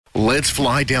Let's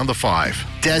fly down the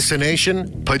 5. Destination,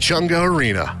 Pechanga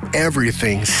Arena.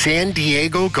 Everything San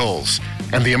Diego Gulls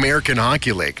and the American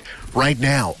Hockey League. Right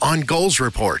now on Gulls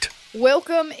Report.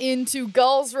 Welcome into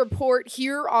Gulls Report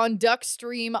here on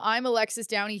Duckstream. I'm Alexis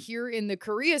Downie here in the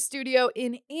Korea studio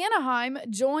in Anaheim.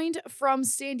 Joined from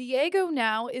San Diego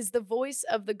now is the voice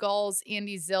of the Gulls,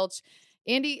 Andy Zilch.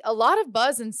 Andy, a lot of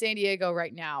buzz in San Diego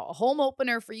right now. A home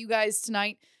opener for you guys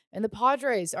tonight, and the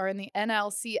Padres are in the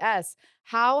NLCS.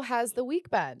 How has the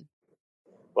week been?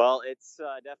 Well, it's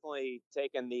definitely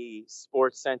taken the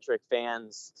sports-centric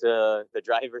fans to the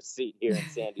driver's seat here in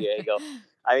San Diego.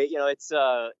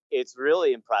 It's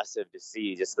really impressive to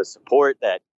see just the support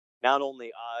that not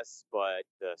only us, but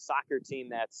the soccer team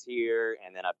that's here,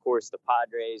 and then, of course, the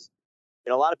Padres.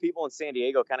 A lot of people in San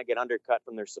Diego kind of get undercut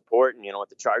from their support, and, with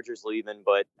the Chargers leaving.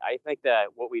 But I think that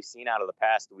what we've seen out of the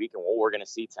past week and what we're going to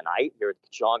see tonight here at the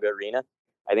Pechanga Arena,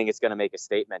 I think it's going to make a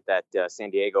statement that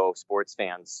San Diego sports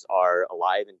fans are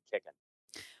alive and kicking.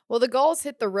 Well, the Gulls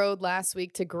hit the road last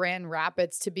week to Grand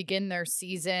Rapids to begin their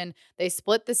season. They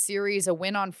split the series, a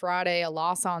win on Friday, a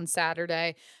loss on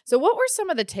Saturday. So what were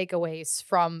some of the takeaways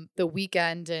from the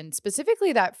weekend and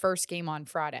specifically that first game on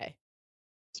Friday?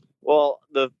 Well,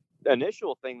 the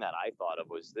initial thing that I thought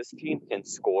of was this team can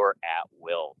score at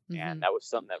will. Mm-hmm. And that was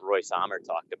something that Roy Sommer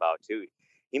talked about too.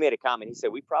 He made a comment. He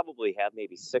said, we probably have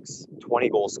maybe 6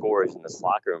 20-goal scorers in this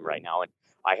locker room right now. And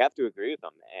I have to agree with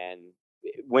him. And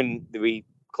when we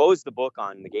closed the book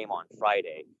on the game on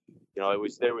Friday,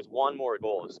 there was one more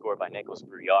goal scored by Nicholas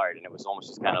Brouillard. And it was almost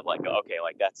just kind of like, okay,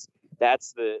 like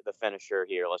that's the finisher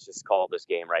here. Let's just call this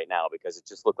game right now, because it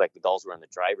just looked like the Gulls were in the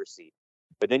driver's seat.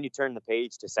 But then you turn the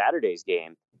page to Saturday's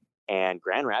game, and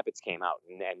Grand Rapids came out.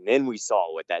 And then we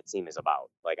saw what that team is about.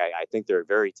 Like, I think they're a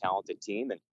very talented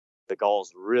team. And the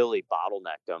Gulls really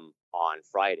bottlenecked them on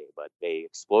Friday, but they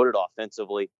exploded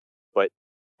offensively. But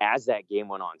as that game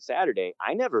went on Saturday,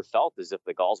 I never felt as if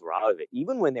the Gulls were out of it.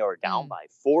 Even when they were down by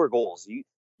 4 goals,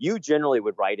 you generally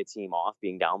would write a team off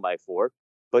being down by 4.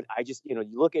 But I just, you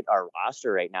look at our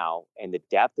roster right now and the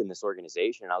depth in this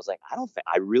organization, and I was like,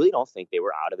 I really don't think they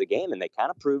were out of the game. And they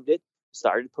kind of proved it,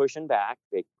 started pushing back.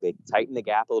 They tightened the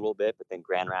gap a little bit, but then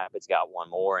Grand Rapids got one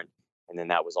more, and then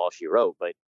that was all she wrote.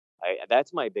 But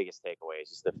that's my biggest takeaway, is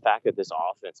just the fact that this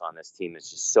offense on this team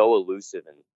is just so elusive,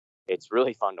 and it's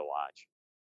really fun to watch.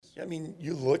 I mean,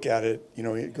 you look at it,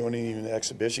 going in even the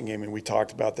exhibition game, and we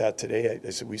talked about that today. I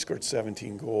said we scored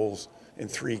 17 goals in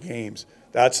 3 games.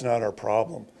 That's not our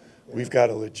problem. We've got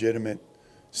a legitimate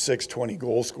 6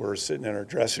 20-goal scorers sitting in our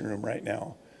dressing room right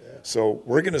now. So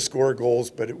we're going to score goals,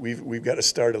 but we've got to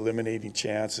start eliminating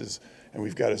chances, and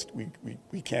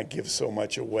we can't give so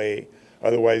much away.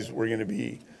 Otherwise, we're going to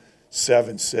be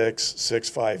 7-6,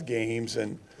 6-5 games,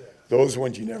 and those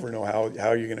ones you never know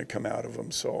how you're going to come out of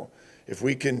them. So if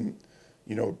we can,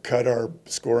 cut our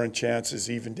scoring chances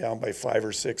even down by 5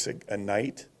 or 6 a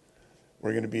night,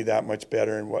 we're going to be that much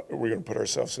better, and we're going to put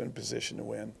ourselves in a position to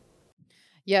win.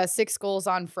 Yeah, 6 goals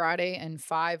on Friday and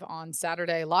 5 on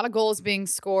Saturday. A lot of goals being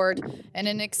scored. And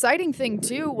an exciting thing,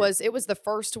 too, was it was the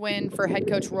first win for head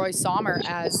coach Roy Sommer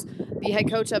as the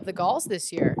head coach of the Gulls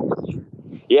this year.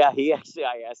 Yeah,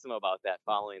 I asked him about that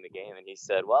following the game, and he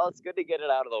said, well, it's good to get it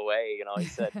out of the way. He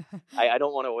said, I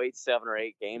don't want to wait 7 or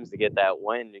 8 games to get that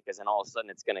win, because then all of a sudden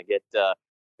it's going to get,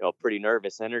 pretty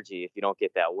nervous energy if you don't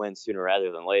get that win sooner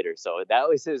rather than later. So that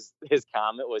was his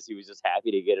comment, was he was just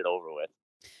happy to get it over with.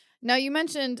 Now, you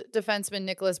mentioned defenseman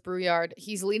Nicholas Brouillard.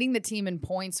 He's leading the team in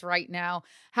points right now.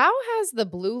 How has the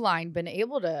blue line been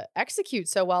able to execute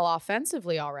so well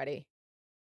offensively already?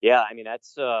 Yeah, I mean,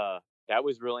 that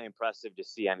was really impressive to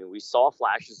see. I mean, we saw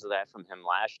flashes of that from him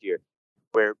last year,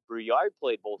 where Brouillard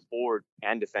played both forward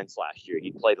and defense last year.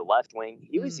 He played the left wing.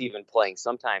 He was even playing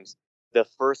sometimes the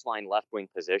first line left wing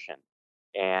position,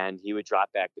 and he would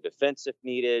drop back to defense if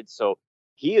needed. So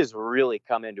he has really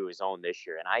come into his own this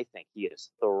year, and I think he is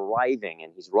thriving,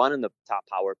 and he's running the top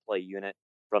power play unit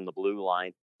from the blue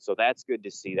line. So that's good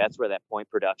to see. That's where that point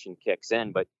production kicks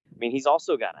in. But, I mean, he's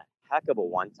also got a heck of a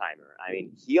one-timer. I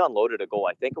mean, he unloaded a goal.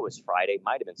 I think it was Friday,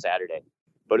 might have been Saturday,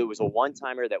 but it was a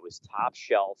one-timer that was top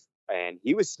shelf, and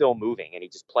he was still moving, and he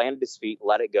just planted his feet,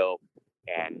 let it go,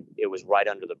 and it was right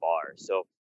under the bar. So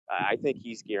I think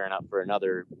he's gearing up for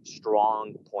another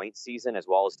strong point season as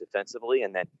well as defensively.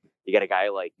 And then you got a guy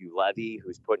like Levy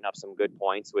who's putting up some good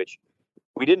points, which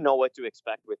we didn't know what to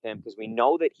expect with him, because we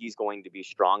know that he's going to be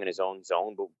strong in his own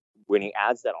zone. But when he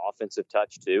adds that offensive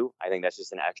touch too, I think that's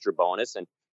just an extra bonus. And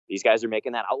these guys are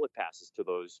making that outlet passes to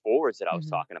those forwards that I was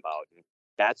talking about. And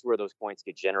that's where those points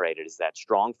get generated, is that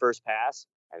strong first pass,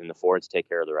 and then the forwards take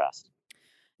care of the rest.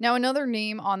 Now, another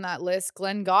name on that list,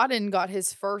 Glenn Godden, got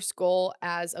his first goal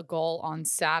as a goal on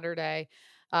Saturday.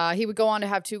 He would go on to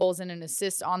have 2 goals and an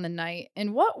assist on the night.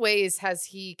 In what ways has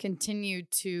he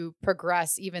continued to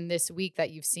progress even this week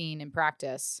that you've seen in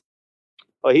practice?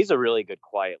 Well, he's a really good,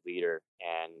 quiet leader,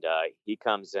 and he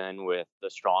comes in with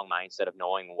the strong mindset of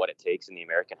knowing what it takes in the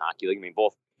American Hockey League. I mean,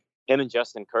 both him and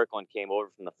Justin Kirkland came over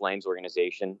from the Flames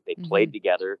organization. They Hmm. played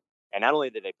together, and not only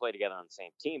did they play together on the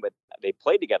same team, but they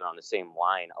played together on the same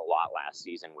line a lot last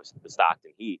season with the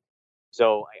Stockton Heat.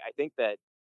 So I think that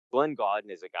Glenn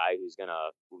Gaudin is a guy who's going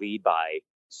to lead by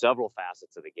several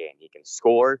facets of the game. He can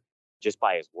score just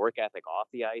by his work ethic off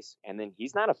the ice, and then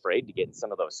he's not afraid to get in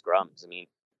some of those scrums. I mean,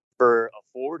 for a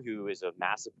forward who is a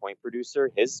massive point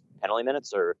producer, his penalty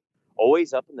minutes are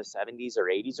always up in the 70s or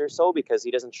 80s or so because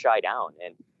he doesn't shy down.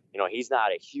 And, he's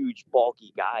not a huge,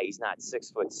 bulky guy. He's not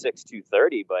 6'6",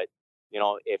 230, but,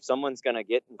 if someone's going to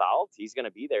get involved, he's going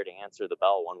to be there to answer the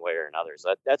bell one way or another.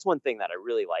 So that's one thing that I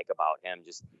really like about him,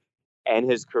 just and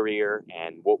his career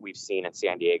and what we've seen in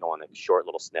San Diego in the short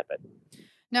little snippet.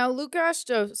 Now, Lukas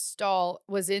Dostal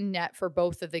was in net for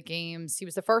both of the games. He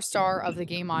was the first star of the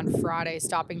game on Friday,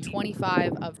 stopping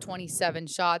 25 of 27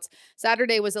 shots.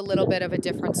 Saturday was a little bit of a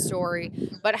different story,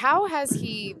 but how has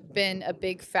he been a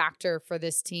big factor for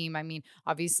this team? I mean,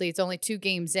 obviously it's only 2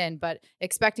 games in, but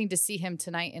expecting to see him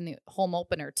tonight in the home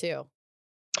opener too.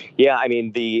 Yeah, I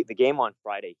mean the game on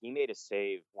Friday, he made a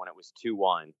save when it was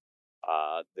 2-1.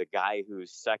 The guy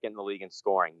who's second in the league in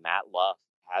scoring, Matt Luff,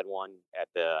 had one at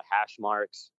the hash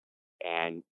marks,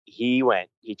 and he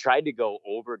tried to go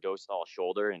over Dostal's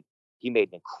shoulder, and he made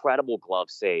an incredible glove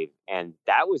save, and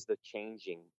that was the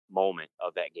changing moment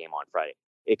of that game on Friday.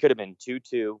 It could have been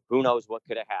 2-2. Who knows what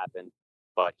could have happened,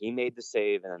 but he made the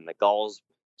save, and then the Gulls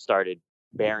started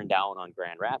bearing down on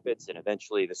Grand Rapids, and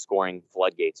eventually the scoring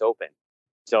floodgates opened.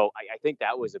 So I think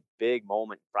that was a big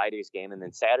moment in Friday's game. And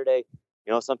then Saturday,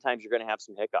 sometimes you're going to have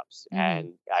some hiccups. Hmm.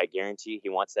 And I guarantee he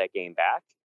wants that game back.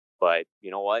 But you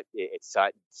know what? It's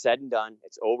said and done.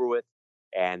 It's over with.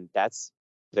 And that's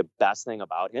the best thing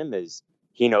about him is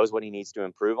he knows what he needs to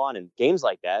improve on. And games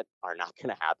like that are not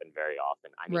going to happen very often.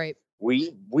 I mean, Right.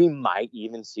 we might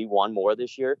even see one more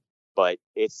this year. But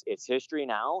it's history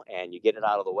now, and you get it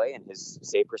out of the way, and his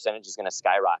save percentage is going to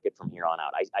skyrocket from here on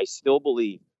out. I still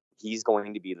believe he's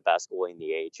going to be the best goalie in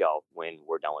the AHL when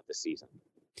we're done with the season.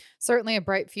 Certainly a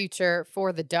bright future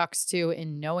for the Ducks, too,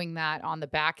 in knowing that on the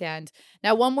back end.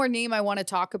 Now, one more name I want to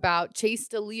talk about. Chase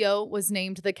DeLeo was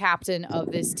named the captain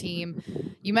of this team.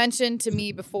 You mentioned to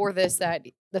me before this that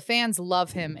the fans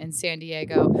love him in San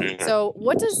Diego. So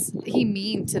what does he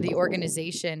mean to the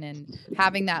organization and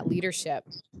having that leadership?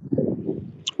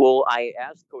 Well, I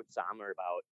asked Coach Sommer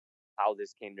about how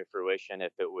this came to fruition,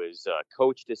 if it was a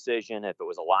coach decision, if it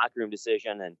was a locker room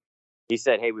decision, and he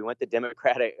said, "Hey, we went the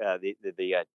democratic,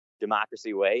 the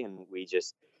democracy way, and we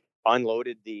just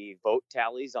unloaded the vote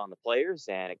tallies on the players,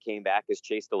 and it came back as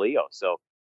Chase DeLeo." So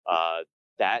uh,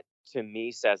 that to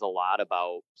me says a lot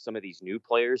about some of these new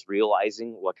players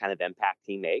realizing what kind of impact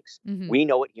he makes. Hmm. We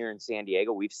know it here in San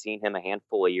Diego. We've seen him a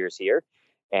handful of years here,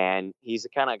 and he's the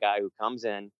kind of guy who comes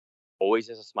in, always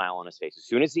has a smile on his face. As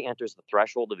soon as he enters the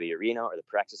threshold of the arena or the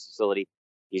practice facility,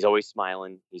 he's always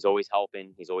smiling. He's always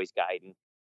helping. He's always guiding.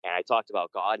 And I talked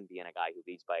about God and being a guy who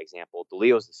leads by example.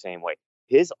 DeLeo's the same way.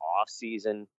 His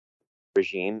off-season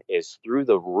regime is through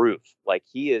the roof. Like,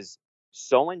 he is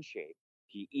so in shape.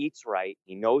 He eats right.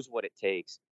 He knows what it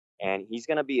takes. And he's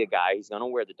going to be a guy. He's going to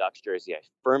wear the Ducks jersey, I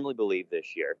firmly believe,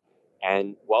 this year.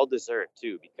 And well-deserved,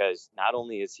 too, because not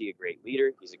only is he a great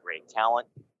leader, he's a great talent,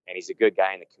 and he's a good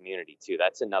guy in the community, too.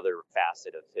 That's another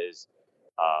facet of his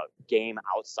game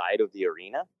outside of the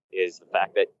arena, is the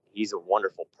fact that he's a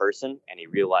wonderful person and he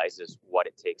realizes what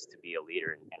it takes to be a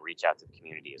leader and reach out to the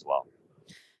community as well.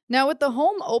 Now, with the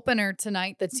home opener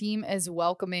tonight, the team is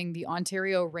welcoming the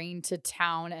Ontario Reign to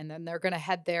town, and then they're going to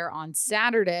head there on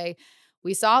Saturday.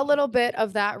 We saw a little bit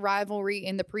of that rivalry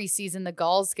in the preseason, the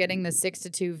Gulls getting the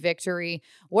 6-2 victory.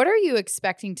 What are you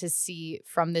expecting to see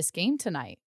from this game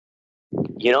tonight?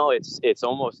 It's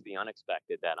almost the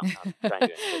unexpected that I'm trying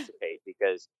to anticipate,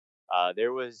 because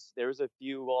there was a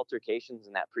few altercations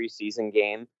in that preseason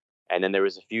game, and then there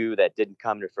was a few that didn't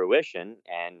come to fruition,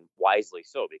 and wisely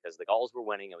so, because the Gulls were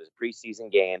winning. It was a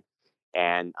preseason game,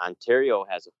 and Ontario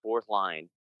has a fourth line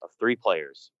of 3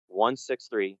 players: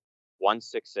 1-6-3,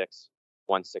 1-6-6,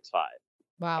 1-6-5.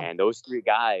 Wow. And those 3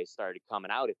 guys started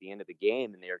coming out at the end of the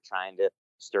game, and they were trying to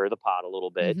stir the pot a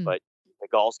little bit. Hmm. But the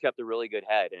Gulls kept a really good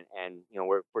head. And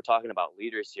we're talking about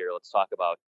leaders here. Let's talk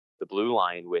about the blue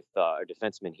line with our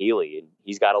defenseman Healy. And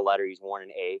he's got a letter. He's worn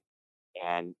an A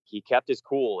And he kept his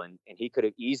cool, and he could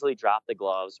have easily dropped the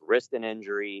gloves, risked an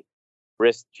injury,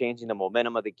 risked changing the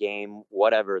momentum of the game,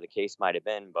 whatever the case might have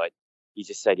been. But he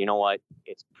just said, you know what?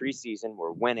 It's preseason.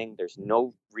 We're winning. There's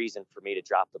no reason for me to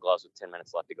drop the gloves with 10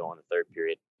 minutes left to go in the third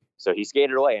period. So he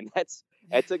skated away. And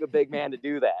that took a big man to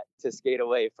do that, to skate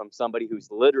away from somebody who's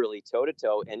literally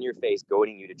toe-to-toe in your face,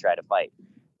 goading you to try to fight.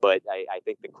 But I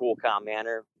think the cool, calm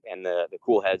manner and the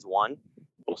cool heads won.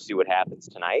 We'll see what happens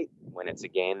tonight when it's a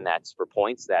game that's for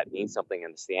points that means something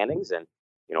in the standings. And,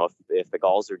 you know, if the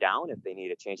Gulls are down, if they need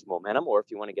to change momentum, or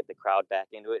if you want to get the crowd back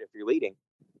into it, if you're leading,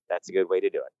 that's a good way to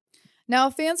do it. Now,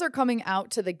 if fans are coming out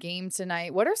to the game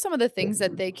tonight, what are some of the things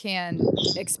that they can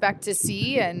expect to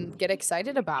see and get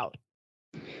excited about?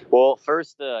 Well,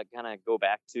 first, kind of go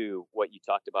back to what you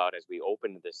talked about as we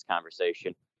opened this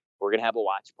conversation. We're going to have a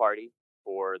watch party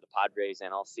for the Padres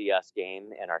NLCS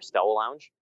game in our Stella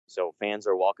Lounge. So fans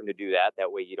are welcome to do that.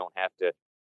 That way you don't have to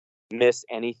miss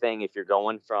anything if you're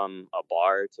going from a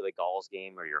bar to the Gulls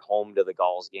game or you're home to the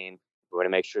Gulls game. We want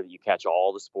to make sure that you catch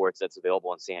all the sports that's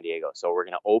available in San Diego. So we're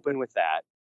going to open with that.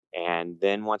 And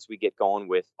then once we get going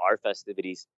with our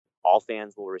festivities, all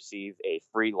fans will receive a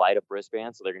free light up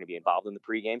wristband. So they're going to be involved in the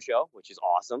pregame show, which is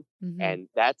awesome. Mm-hmm. And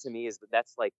that to me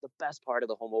that's like the best part of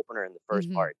the home opener. And the first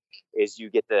mm-hmm. part is you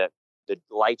get the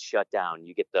lights shut down.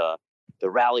 You get the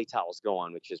rally towels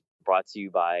going, which is brought to you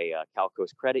by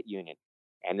Calco's Credit Union.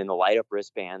 And then the light up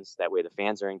wristbands. That way the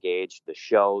fans are engaged, the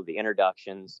show, the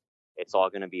introductions, it's all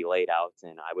going to be laid out.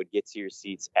 And I would get to your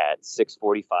seats at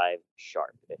 6:45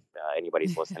 sharp. If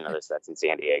anybody's listening to this, that's in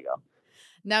San Diego.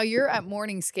 Now you're at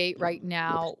morning skate right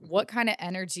now. What kind of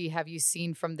energy have you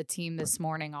seen from the team this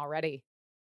morning already?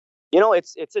 You know,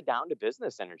 it's a down to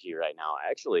business energy right now,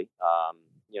 actually.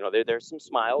 You know, there's some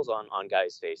smiles on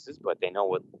guys' faces, but they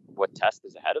know what test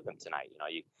is ahead of them tonight. You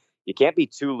know, you can't be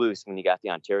too loose when you got the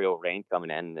Ontario rain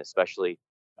coming in, especially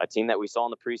a team that we saw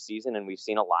in the preseason and we've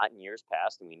seen a lot in years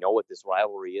past. And we know what this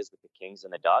rivalry is with the Kings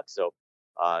and the Ducks. So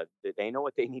they know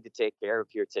what they need to take care of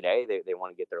here today. They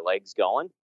want to get their legs going.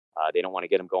 They don't want to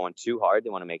get them going too hard. They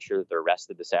want to make sure that they're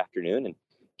rested this afternoon and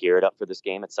gear it up for this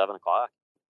game at 7:00.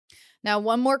 Now,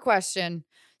 one more question.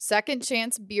 Second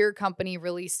Chance Beer Company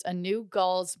released a new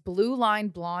Gulls Blue Line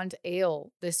Blonde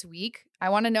Ale this week. I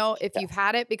want to know if you've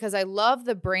had it because I love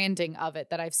the branding of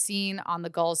it that I've seen on the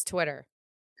Gulls Twitter.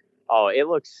 Oh,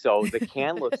 the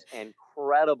can looks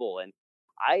incredible. And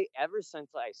ever since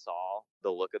I saw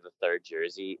the look of the third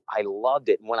jersey, I loved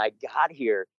it. And when I got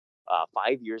here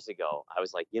 5 years ago, I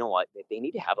was like, you know what? They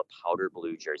need to have a powder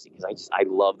blue jersey because I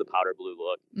love the powder blue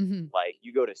look. Mm-hmm. Like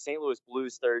you go to St. Louis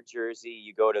Blues third jersey,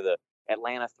 you go to the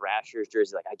Atlanta Thrashers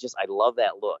jersey. Like I love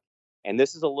that look. And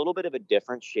this is a little bit of a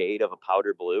different shade of a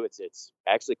powder blue. It's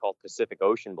actually called Pacific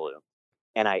Ocean Blue.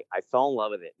 And I fell in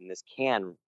love with it. And this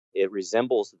can, it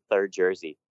resembles the third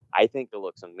jersey. I think it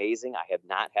looks amazing. I have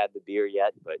not had the beer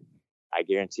yet, but I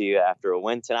guarantee you after a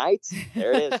win tonight,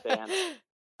 there it is, fans.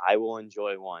 I will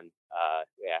enjoy one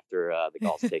after the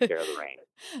Gulls take care of the rain.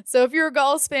 So if you're a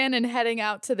Gulls fan and heading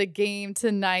out to the game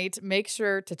tonight, make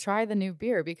sure to try the new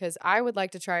beer because I would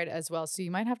like to try it as well. So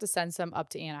you might have to send some up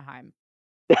to Anaheim.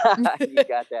 You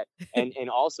got that. And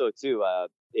also, too,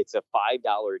 it's a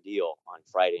 $5 deal on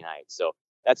Friday night. So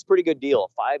that's a pretty good deal.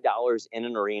 $5 in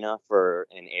an arena for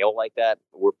an ale like that.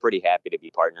 We're pretty happy to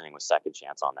be partnering with Second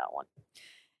Chance on that one.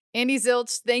 Andy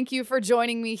Zilch, thank you for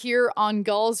joining me here on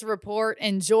Gulls Report.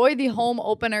 Enjoy the home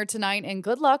opener tonight and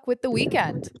good luck with the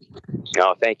weekend.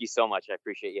 No, thank you so much. I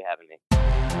appreciate you having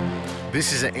me.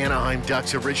 This is an Anaheim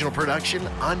Ducks original production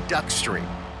on Duckstream.